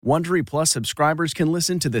Wondery Plus subscribers can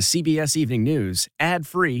listen to the CBS Evening News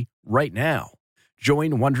ad-free right now.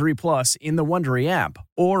 Join Wondery Plus in the Wondery app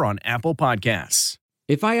or on Apple Podcasts.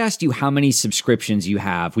 If I asked you how many subscriptions you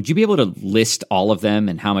have, would you be able to list all of them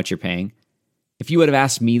and how much you're paying? If you would have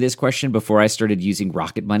asked me this question before I started using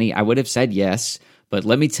Rocket Money, I would have said yes, but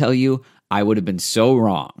let me tell you, I would have been so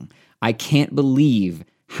wrong. I can't believe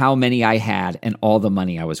how many I had and all the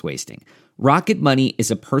money I was wasting. Rocket Money is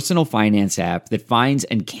a personal finance app that finds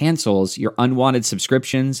and cancels your unwanted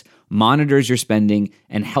subscriptions, monitors your spending,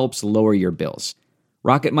 and helps lower your bills.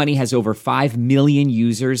 Rocket Money has over 5 million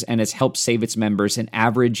users and has helped save its members an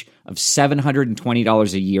average of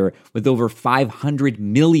 $720 a year with over 500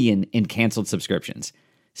 million in canceled subscriptions.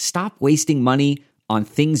 Stop wasting money on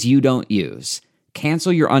things you don't use.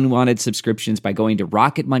 Cancel your unwanted subscriptions by going to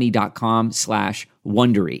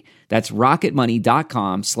rocketmoney.com/Wondery. That's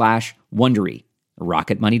rocketmoney.com/Wondery.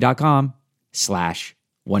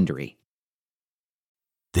 rocketmoney.com/Wondery.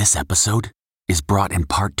 This episode is brought in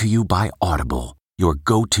part to you by Audible, your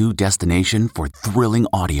go-to destination for thrilling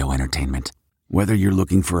audio entertainment. Whether you're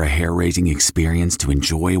looking for a hair-raising experience to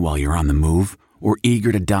enjoy while you're on the move or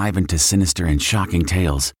eager to dive into sinister and shocking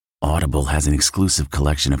tales, Audible has an exclusive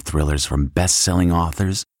collection of thrillers from best-selling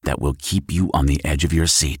authors that will keep you on the edge of your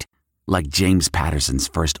seat. Like James Patterson's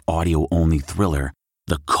first audio-only thriller,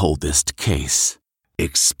 The Coldest Case.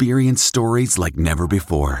 Experience stories like never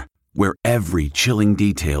before, where every chilling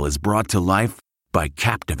detail is brought to life by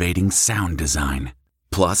captivating sound design.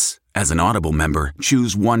 Plus, as an Audible member,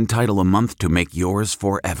 choose one title a month to make yours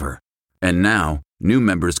forever. And now, new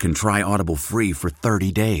members can try Audible free for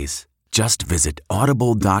 30 days. Just visit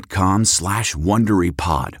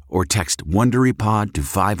audible.com/WonderyPod or text WonderyPod to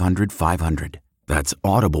 500-500. That's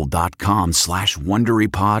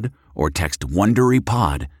audible.com/WonderyPod or text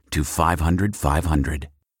WonderyPod to 500-500.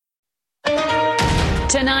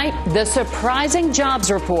 Tonight, the surprising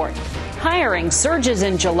jobs report. Hiring surges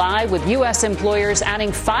in July with U.S. employers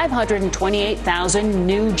adding 528,000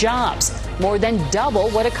 new jobs, more than double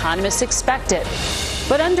what economists expected.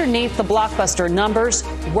 But underneath the blockbuster numbers,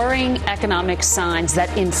 worrying economic signs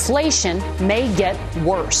that inflation may get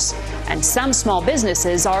worse. And some small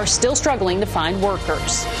businesses are still struggling to find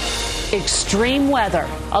workers. Extreme weather.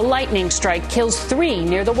 A lightning strike kills 3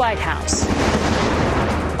 near the White House.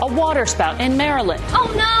 A water spout in Maryland.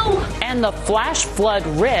 Oh, no! And the flash flood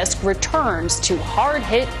risk returns to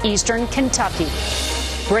hard-hit eastern Kentucky.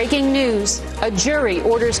 Breaking news. A jury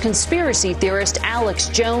orders conspiracy theorist Alex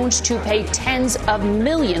Jones to pay tens of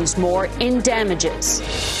millions more in damages.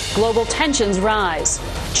 Global tensions rise.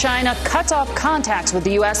 China cuts off contacts with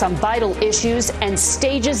the U.S. on vital issues and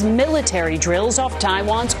stages military drills off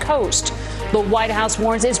Taiwan's coast. The White House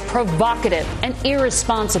warns it's provocative and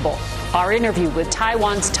irresponsible. Our interview with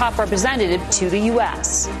Taiwan's top representative to the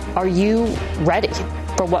U.S. Are you ready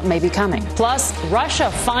for what may be coming? Plus,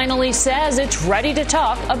 Russia finally says it's ready to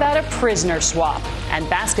talk about a prisoner swap. And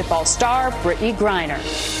basketball star Brittany Griner.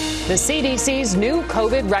 The CDC's new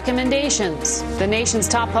COVID recommendations. The nation's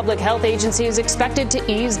top public health agency is expected to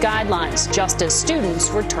ease guidelines just as students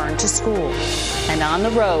return to school. And on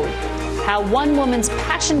the road, how one woman's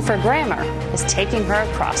passion for grammar is taking her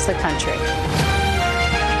across the country.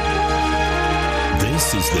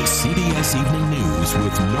 This is the CBS Evening News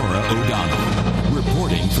with Norah O'Donnell,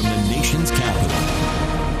 reporting from the nation's capital.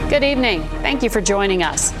 Good evening. Thank you for joining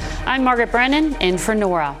us. I'm Margaret Brennan, in for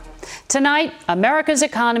Norah. Tonight, America's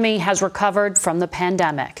economy has recovered from the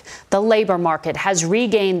pandemic. The labor market has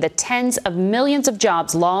regained the tens of millions of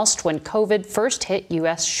jobs lost when COVID first hit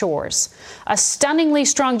U.S. shores. A stunningly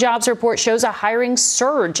strong jobs report shows a hiring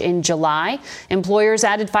surge in July. Employers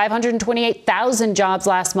added 528,000 jobs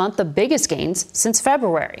last month, the biggest gains since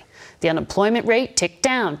February. The unemployment rate ticked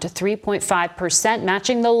down to 3.5%,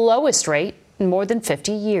 matching the lowest rate in more than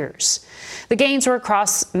 50 years. The gains were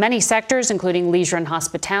across many sectors, including leisure and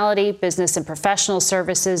hospitality, business and professional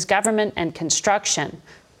services, government and construction.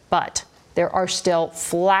 But there are still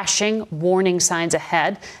flashing warning signs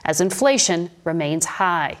ahead as inflation remains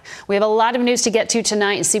high. We have a lot of news to get to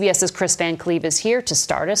tonight, and CBS's Chris Van Cleve is here to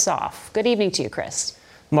start us off. Good evening to you, Chris.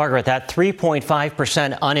 Margaret, that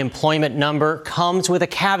 3.5% unemployment number comes with a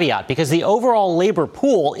caveat because the overall labor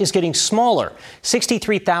pool is getting smaller.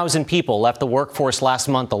 63,000 people left the workforce last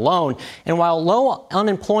month alone. And while low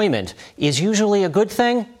unemployment is usually a good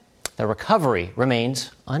thing, the recovery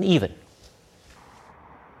remains uneven.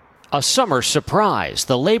 A summer surprise,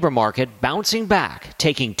 the labor market bouncing back,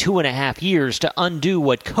 taking 2.5 years to undo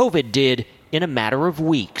what COVID did in a matter of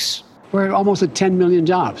weeks. We're at almost at 10 million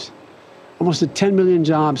jobs. Almost at 10 million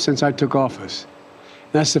jobs since I took office.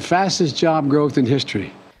 That's the fastest job growth in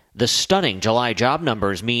history. The stunning July job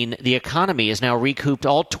numbers mean the economy has now recouped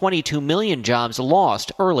all 22 million jobs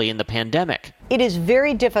lost early in the pandemic. It is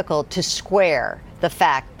very difficult to square the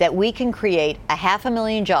fact that we can create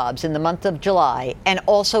 500,000 jobs in the month of July and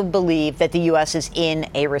also believe that the U.S. is in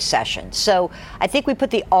a recession. So I think we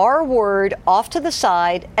put the R word off to the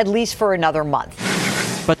side, at least for another month.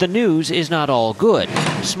 But the news is not all good.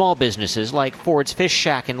 Small businesses like Ford's Fish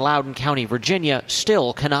Shack in Loudoun County, Virginia,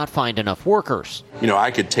 still cannot find enough workers. You know,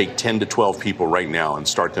 I could take 10 to 12 people right now and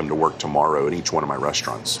start them to work tomorrow at each one of my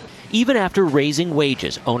restaurants. Even after raising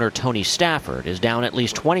wages, owner Tony Stafford is down at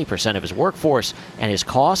least 20% of his workforce, and his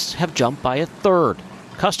costs have jumped by a third.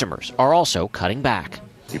 Customers are also cutting back.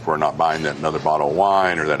 People are not buying that another bottle of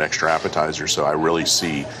wine or that extra appetizer, so I really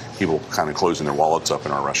see people kind of closing their wallets up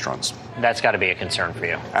in our restaurants. That's got to be a concern for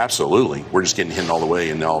you. Absolutely. We're just getting hit all the way,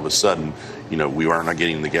 and all of a sudden, we are not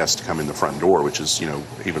getting the guests to come in the front door, which is,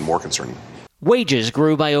 even more concerning. Wages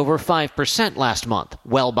grew by over 5% last month,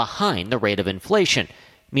 well behind the rate of inflation,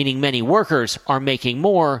 meaning many workers are making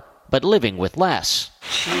more but living with less.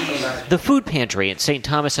 The food pantry at St.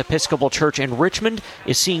 Thomas Episcopal Church in Richmond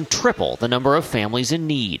is seeing triple the number of families in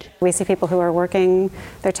need. We see people who are working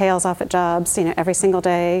their tails off at jobs, every single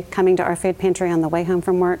day, coming to our food pantry on the way home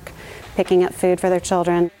from work, picking up food for their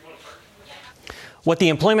children. What the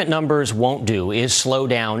employment numbers won't do is slow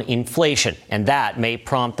down inflation, and that may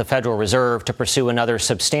prompt the Federal Reserve to pursue another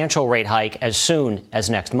substantial rate hike as soon as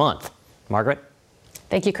next month. Margaret?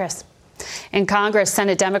 Thank you, Chris. In Congress,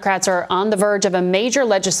 Senate Democrats are on the verge of a major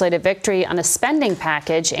legislative victory on a spending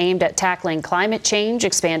package aimed at tackling climate change,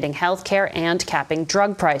 expanding health care, and capping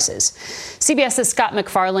drug prices. CBS's Scott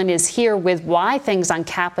MacFarlane is here with why things on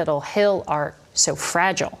Capitol Hill are so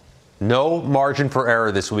fragile. No margin for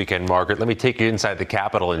error this weekend, Margaret. Let me take you inside the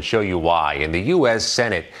Capitol and show you why. In the U.S.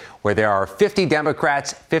 Senate, where there are 50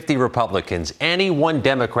 Democrats, 50 Republicans, any one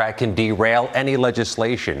Democrat can derail any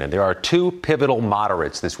legislation. And there are two pivotal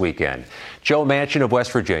moderates this weekend. Joe Manchin of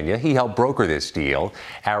West Virginia, he helped broker this deal.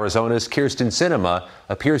 Arizona's Kyrsten Sinema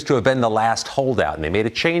appears to have been the last holdout, and they made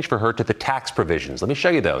a change for her to the tax provisions. Let me show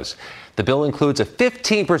you those. The bill includes a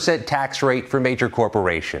 15% tax rate for major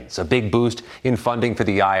corporations, a big boost in funding for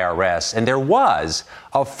the IRS, and there was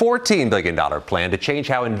a $14 billion plan to change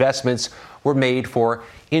how investments were made for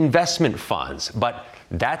investment funds. But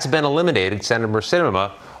that's been eliminated. Senator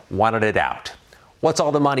Sinema wanted it out. What's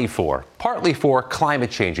all the money for? Partly for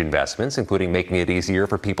climate change investments, including making it easier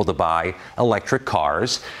for people to buy electric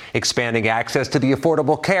cars, expanding access to the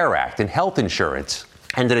Affordable Care Act and health insurance,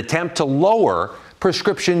 and an attempt to lower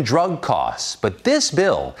prescription drug costs. But this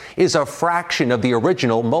bill is a fraction of the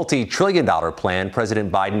original multi-trillion-dollar plan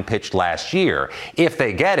President Biden pitched last year. If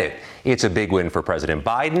they get it, it's a big win for President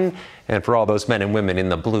Biden and for all those men and women in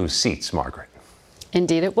the blue seats, Margaret.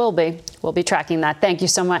 Indeed, it will be. We'll be tracking that. Thank you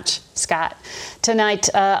so much, Scott. Tonight,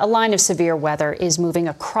 a line of severe weather is moving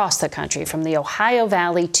across the country from the Ohio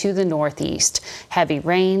Valley to the Northeast. Heavy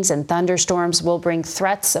rains and thunderstorms will bring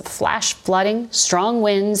threats of flash flooding, strong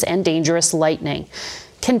winds, and dangerous lightning.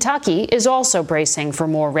 Kentucky is also bracing for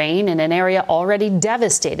more rain in an area already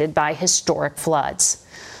devastated by historic floods.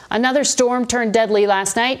 Another storm turned deadly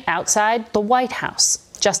last night outside the White House.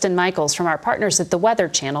 Justin Michaels from our partners at the Weather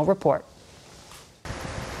Channel report.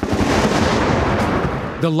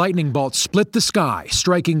 The lightning bolt split the sky,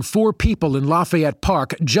 striking 4 people in Lafayette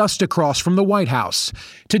Park just across from the White House.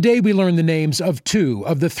 Today we learned the names of 2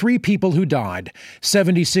 of the 3 people who died,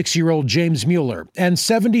 76-year-old James Mueller and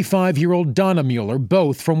 75-year-old Donna Mueller,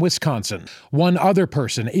 both from Wisconsin. One other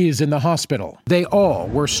person is in the hospital. They all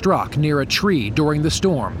were struck near a tree during the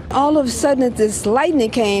storm. All of a sudden this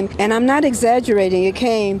lightning came, and I'm not exaggerating, it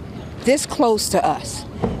came this close to us.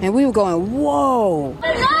 And we were going, whoa.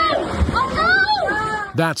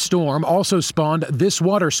 That storm also spawned this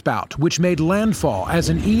waterspout, which made landfall as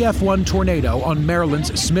an EF1 tornado on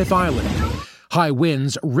Maryland's Smith Island. High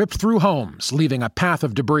winds ripped through homes, leaving a path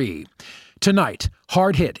of debris. Tonight,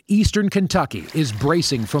 hard-hit eastern Kentucky is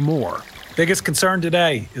bracing for more. Biggest concern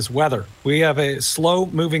today is weather. We have a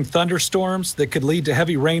slow-moving thunderstorms that could lead to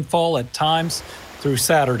heavy rainfall at times through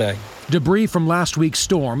Saturday. Debris from last week's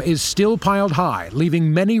storm is still piled high,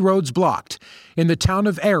 leaving many roads blocked. In the town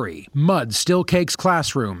of Erie, mud still cakes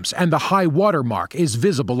classrooms, and the high water mark is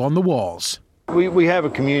visible on the walls. We have a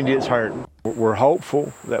community that's hurting. We're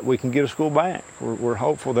hopeful that we can get a school back. We're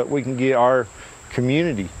hopeful that we can get our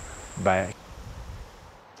community back.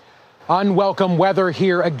 Unwelcome weather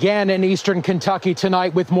here again in eastern Kentucky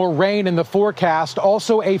tonight with more rain in the forecast.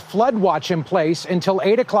 Also a flood watch in place until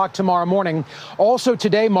 8 o'clock tomorrow morning. Also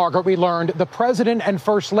today, Margaret, we learned the president and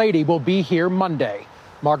first lady will be here Monday.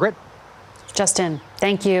 Margaret? Justin,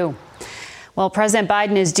 thank you. Well, President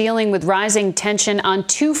Biden is dealing with rising tension on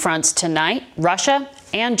two fronts tonight, Russia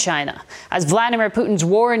and China. As Vladimir Putin's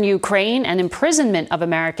war in Ukraine and imprisonment of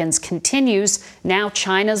Americans continues, now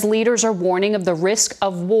China's leaders are warning of the risk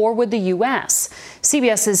of war with the U.S.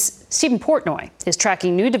 CBS's Stephen Portnoy is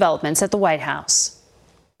tracking new developments at the White House.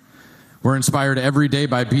 We're inspired every day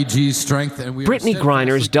by BG's strength. And Brittany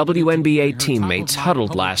Griner's WNBA teammates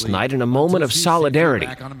huddled last night in a moment of solidarity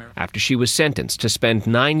after she was sentenced to spend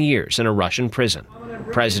 9 years in a Russian prison.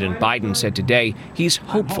 President Biden said today he's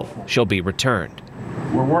hopeful she'll be returned.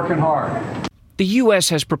 We're working hard. The U.S.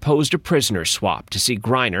 has proposed a prisoner swap to see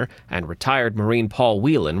Griner and retired Marine Paul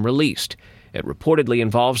Whelan released. It reportedly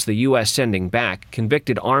involves the U.S. sending back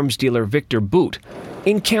convicted arms dealer Victor Bout.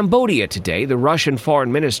 In Cambodia today, the Russian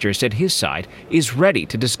foreign minister said his side is ready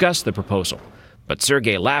to discuss the proposal. But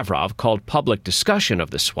Sergei Lavrov called public discussion of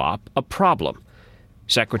the swap a problem.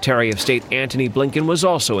 Secretary of State Antony Blinken was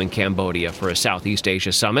also in Cambodia for a Southeast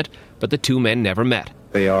Asia summit, but the two men never met.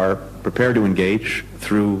 They are prepared to engage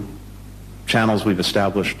through channels we've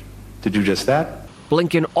established to do just that.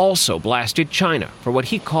 Blinken also blasted China for what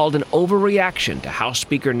he called an overreaction to House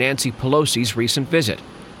Speaker Nancy Pelosi's recent visit.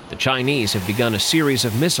 The Chinese have begun a series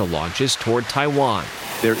of missile launches toward Taiwan.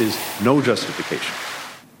 There is no justification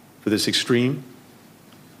for this extreme,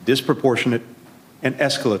 disproportionate, and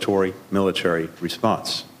escalatory military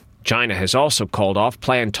response. China has also called off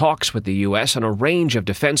planned talks with the U.S. on a range of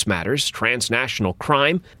defense matters, transnational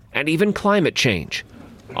crime, and even climate change.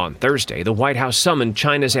 On Thursday, the White House summoned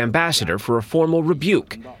China's ambassador for a formal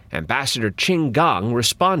rebuke. Ambassador Qin Gang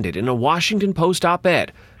responded in a Washington Post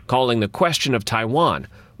op-ed, calling the question of Taiwan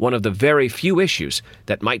one of the very few issues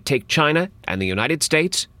that might take China and the United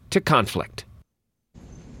States to conflict.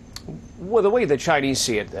 Well, the way the Chinese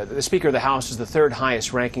see it, the Speaker of the House is the third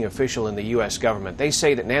highest ranking official in the U.S. government. They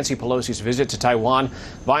say that Nancy Pelosi's visit to Taiwan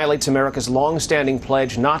violates America's long-standing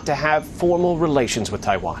pledge not to have formal relations with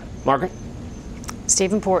Taiwan. Margaret?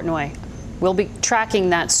 Stephen Portnoy. We'll be tracking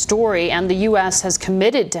that story, and the U.S. has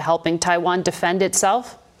committed to helping Taiwan defend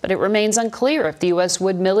itself, but it remains unclear if the U.S.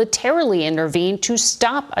 would militarily intervene to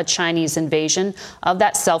stop a Chinese invasion of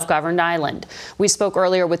that self-governed island. We spoke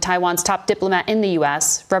earlier with Taiwan's top diplomat in the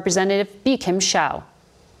U.S., Representative Bi-khim Hsiao.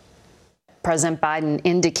 President Biden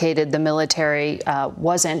indicated the military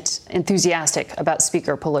wasn't enthusiastic about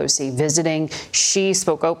Speaker Pelosi visiting. She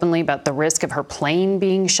spoke openly about the risk of her plane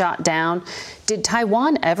being shot down. Did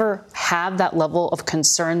Taiwan ever have that level of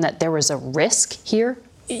concern that there was a risk here?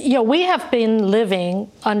 You know, we have been living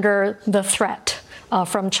under the threat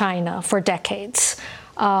from China for decades,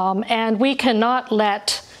 and we cannot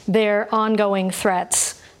let their ongoing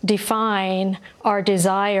threats define our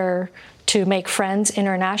desire to make friends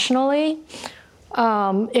internationally.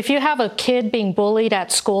 If you have a kid being bullied at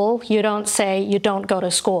school, you don't say you don't go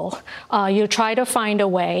to school. You try to find a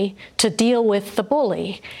way to deal with the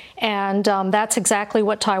bully. And that's exactly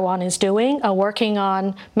what Taiwan is doing, working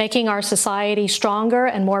on making our society stronger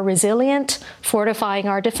and more resilient, fortifying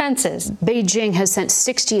our defenses. Beijing has sent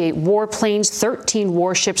 68 warplanes, 13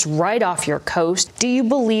 warships right off your coast. Do you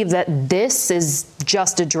believe that this is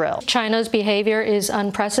just a drill? China's behavior is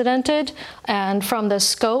unprecedented, and from the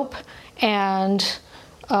scope and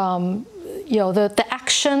the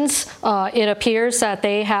actions, it appears that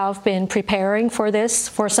they have been preparing for this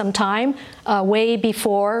for some time, way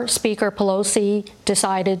before Speaker Pelosi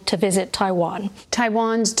decided to visit Taiwan.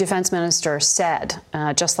 Taiwan's defense minister said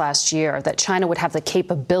just last year that China would have the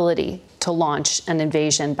capability to launch an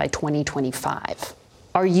invasion by 2025.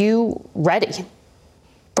 Are you ready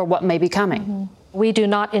for what may be coming? Mm-hmm. We do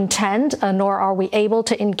not intend, nor are we able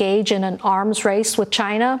to engage in an arms race with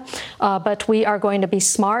China, but we are going to be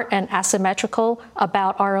smart and asymmetrical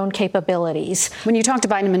about our own capabilities. When you talk to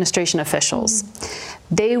Biden administration officials,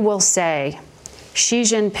 they will say, Xi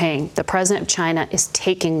Jinping, the president of China, is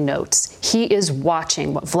taking notes. He is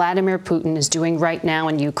watching what Vladimir Putin is doing right now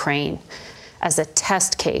in Ukraine as a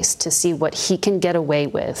test case to see what he can get away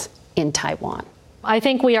with in Taiwan. I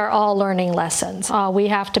think we are all learning lessons. We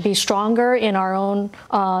have to be stronger in our own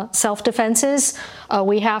self-defenses.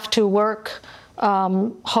 We have to work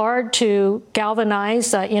hard to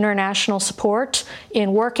galvanize international support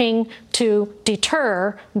in working to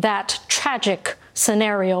deter that tragic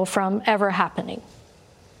scenario from ever happening.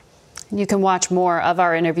 You can watch more of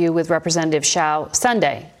our interview with Representative Hsiao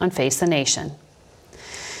Sunday on Face the Nation.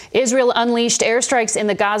 Israel unleashed airstrikes in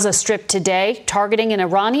the Gaza Strip today, targeting an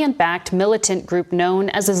Iranian-backed militant group known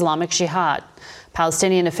as Islamic Jihad.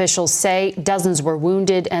 Palestinian officials say dozens were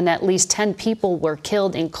wounded and at least 10 people were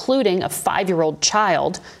killed, including a 5-year-old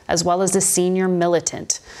child, as well as a senior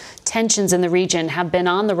militant. Tensions in the region have been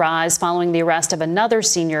on the rise following the arrest of another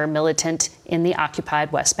senior militant in the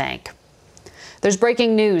occupied West Bank. There's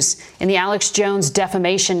breaking news in the Alex Jones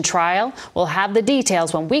defamation trial. We'll have the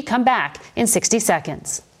details when we come back in 60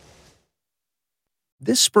 seconds.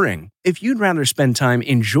 This spring, if you'd rather spend time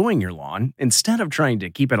enjoying your lawn instead of trying to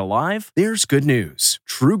keep it alive, there's good news.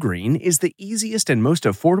 TruGreen is the easiest and most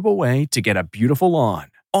affordable way to get a beautiful lawn.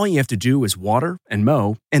 All you have to do is water and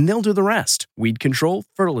mow, and they'll do the rest. Weed control,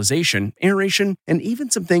 fertilization, aeration, and even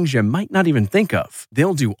some things you might not even think of.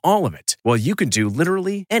 They'll do all of it, while you can do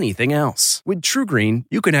literally anything else. With TruGreen,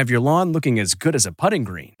 you can have your lawn looking as good as a putting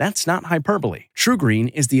green. That's not hyperbole. TruGreen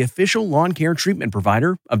is the official lawn care treatment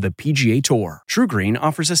provider of the PGA Tour. TruGreen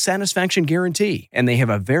offers a satisfaction guarantee, and they have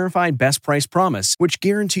a verified best price promise, which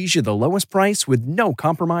guarantees you the lowest price with no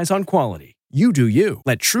compromise on quality. You do you.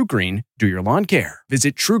 Let TruGreen do your lawn care.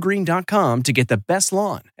 Visit TruGreen.com to get the best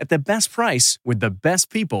lawn at the best price with the best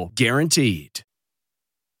people guaranteed.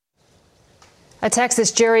 A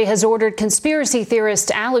Texas jury has ordered conspiracy theorist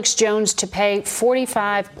Alex Jones to pay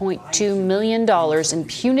 $45.2 million in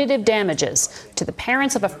punitive damages to the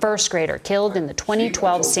parents of a first grader killed in the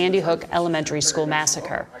 2012 Sandy Hook Elementary School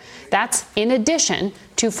massacre. That's in addition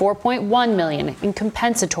to $4.1 million in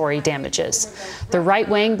compensatory damages. The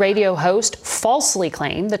right-wing radio host falsely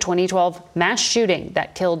claimed the 2012 mass shooting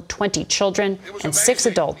that killed 20 children and 6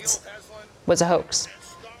 adults was a hoax.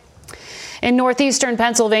 In northeastern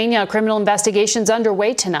Pennsylvania, criminal investigations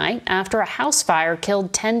underway tonight after a house fire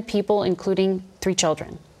killed 10 people, including 3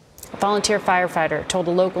 children. A volunteer firefighter told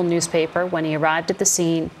a local newspaper when he arrived at the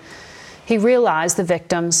scene, he realized the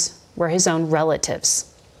victims were his own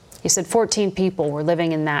relatives. He said 14 people were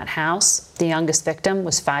living in that house. The youngest victim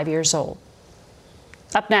was 5 years old.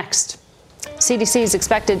 Up next, CDC is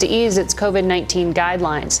expected to ease its COVID-19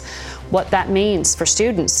 guidelines. What that means for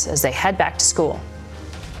students as they head back to school.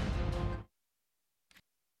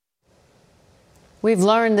 We've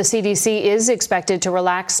learned the CDC is expected to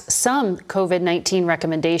relax some COVID-19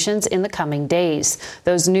 recommendations in the coming days.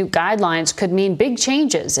 Those new guidelines could mean big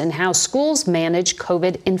changes in how schools manage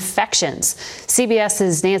COVID infections.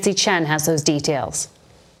 CBS's Nancy Chen has those details.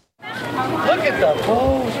 Look at the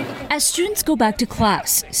pose. As students go back to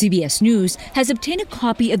class, CBS News has obtained a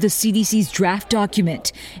copy of the CDC's draft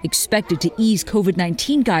document, expected to ease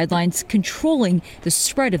COVID-19 guidelines controlling the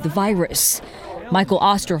spread of the virus. Michael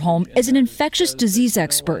Osterholm is an infectious disease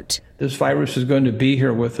expert. This virus is going to be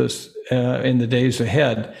here with us in the days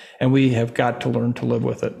ahead, and we have got to learn to live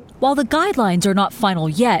with it. While the guidelines are not final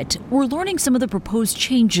yet, we're learning some of the proposed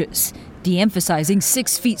changes, de-emphasizing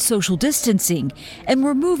 6 feet social distancing and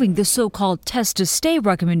removing the so-called test to stay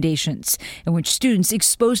recommendations, in which students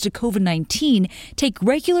exposed to COVID-19 take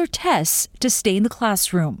regular tests to stay in the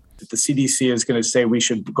classroom. The CDC is going to say we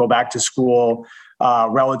should go back to school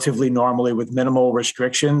relatively normally with minimal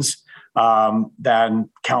restrictions, then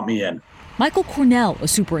count me in. Michael Cornell, a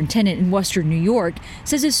superintendent in Western New York,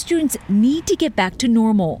 says his students need to get back to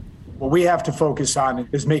normal. What we have to focus on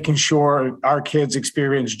is making sure our kids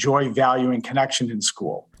experience joy, value, and connection in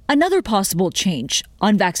school. Another possible change,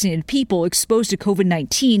 unvaccinated people exposed to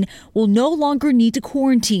COVID-19 will no longer need to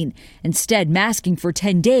quarantine, instead masking for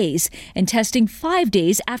 10 days and testing 5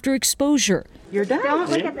 days after exposure. You're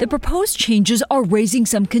done. The proposed changes are raising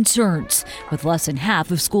some concerns, with less than half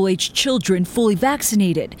of school-aged children fully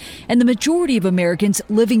vaccinated and the majority of Americans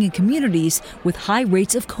living in communities with high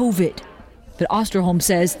rates of COVID. But Osterholm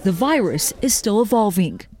says the virus is still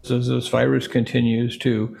evolving. As this virus continues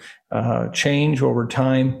to change over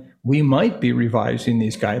time, we might be revising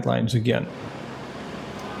these guidelines again.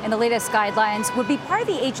 And the latest guidelines would be part of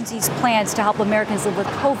the agency's plans to help Americans live with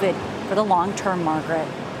COVID for the long term, Margaret.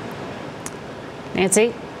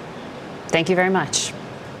 Nancy, thank you very much.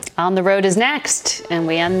 On the Road is next, and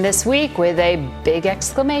we end this week with a big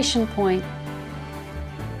exclamation point.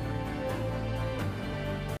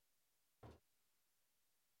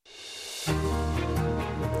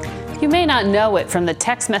 You may not know it from the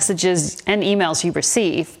text messages and emails you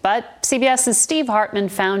receive, but CBS's Steve Hartman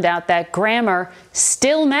found out that grammar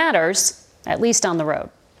still matters, at least on the road.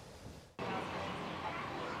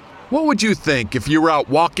 What would you think if you were out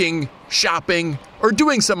walking, shopping, or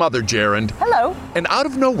doing some other gerund? Hello. And out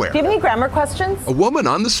of nowhere, Do you have any grammar questions? a woman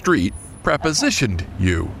on the street prepositioned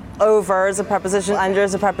you. Over is a preposition, under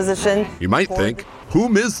is a preposition. You might think,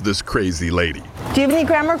 whom is this crazy lady? Do you have any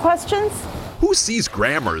grammar questions? Who sees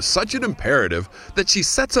grammar as such an imperative that she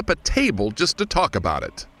sets up a table just to talk about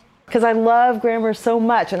it? Because I love grammar so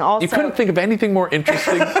much, and also You couldn't think of anything more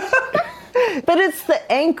interesting? But it's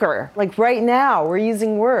the anchor. Like right now, we're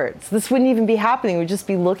using words. This wouldn't even be happening. We'd just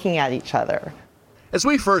be looking at each other. As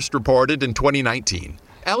we first reported in 2019,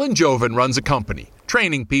 Ellen Joven runs a company,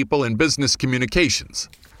 training people in business communications.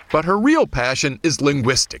 But her real passion is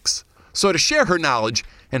linguistics. So to share her knowledge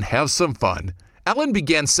and have some fun, Ellen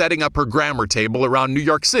began setting up her grammar table around New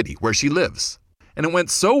York City, where she lives. And it went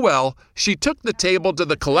so well, she took the table to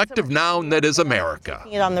the collective noun that is America.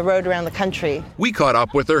 On the road around the country. We caught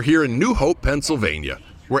up with her here in New Hope, Pennsylvania,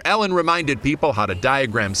 where Ellen reminded people how to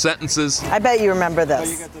diagram sentences. I bet you remember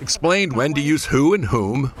this. Explained when to use who and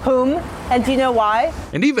whom. Whom? And do you know why?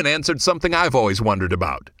 And even answered something I've always wondered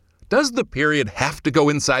about. Does the period have to go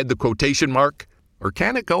inside the quotation mark? Or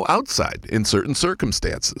can it go outside in certain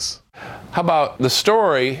circumstances? How about the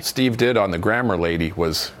story Steve did on the grammar lady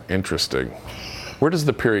was interesting. Where does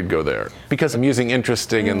the period go there? Because I'm using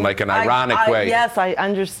interesting in like an ironic way. Yes, I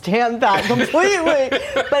understand that completely,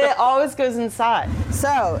 but it always goes inside.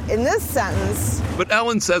 So, in this sentence... But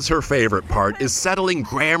Ellen says her favorite part is settling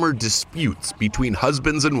grammar disputes between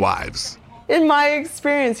husbands and wives. In my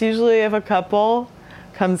experience, usually if a couple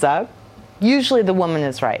comes up, usually the woman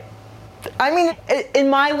is right. I mean,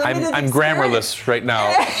 in my limited I'm grammarless right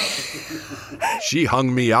now. She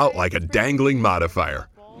hung me out like a dangling modifier.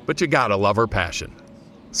 But you gotta love her passion.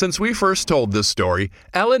 Since we first told this story,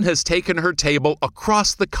 Ellen has taken her table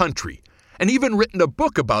across the country and even written a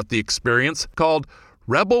book about the experience called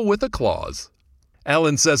Rebel with a Clause.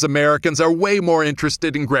 Ellen says Americans are way more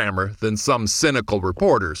interested in grammar than some cynical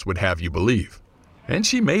reporters would have you believe. And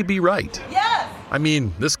she may be right. Yes! I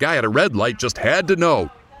mean, this guy at a red light just had to know.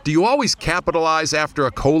 Do you always capitalize after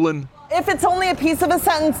a colon? If it's only a piece of a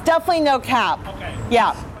sentence, definitely no cap. Okay.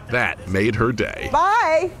 Yeah. That made her day.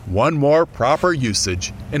 Bye. One more proper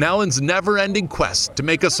usage in Ellen's never-ending quest to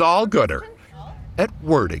make us all gooder at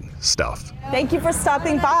wording stuff. Thank you for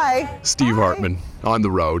stopping by. Steve Hartman, on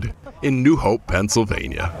the road in New Hope,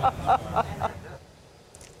 Pennsylvania.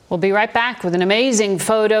 We'll be right back with an amazing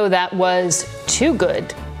photo that was too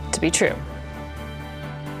good to be true.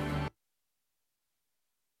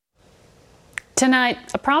 Tonight,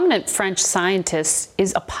 a prominent French scientist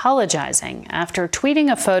is apologizing after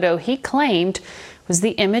tweeting a photo he claimed was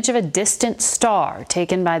the image of a distant star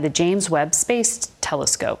taken by the James Webb Space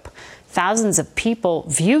Telescope. Thousands of people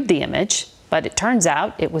viewed the image, but it turns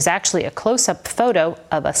out it was actually a close-up photo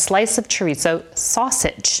of a slice of chorizo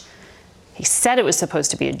sausage. He said it was supposed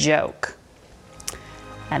to be a joke.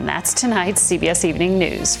 And that's tonight's CBS Evening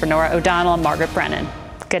News. For Nora O'Donnell and Margaret Brennan,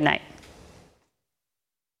 good night.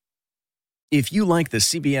 If you like the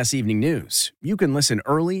CBS Evening News, you can listen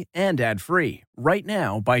early and ad-free right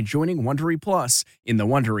now by joining Wondery Plus in the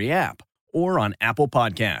Wondery app or on Apple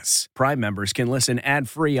Podcasts. Prime members can listen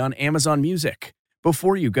ad-free on Amazon Music.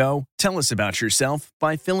 Before you go, tell us about yourself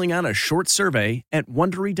by filling out a short survey at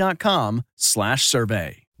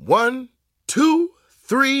Wondery.com/survey. 1, 2,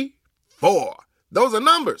 3, 4. Those are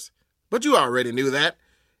numbers, but you already knew that.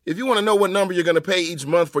 If you want to know what number you're going to pay each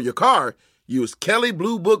month for your car, use Kelley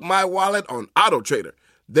Blue Book My Wallet on Auto Trader.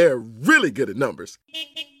 They're really good at numbers.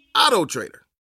 Auto Trader.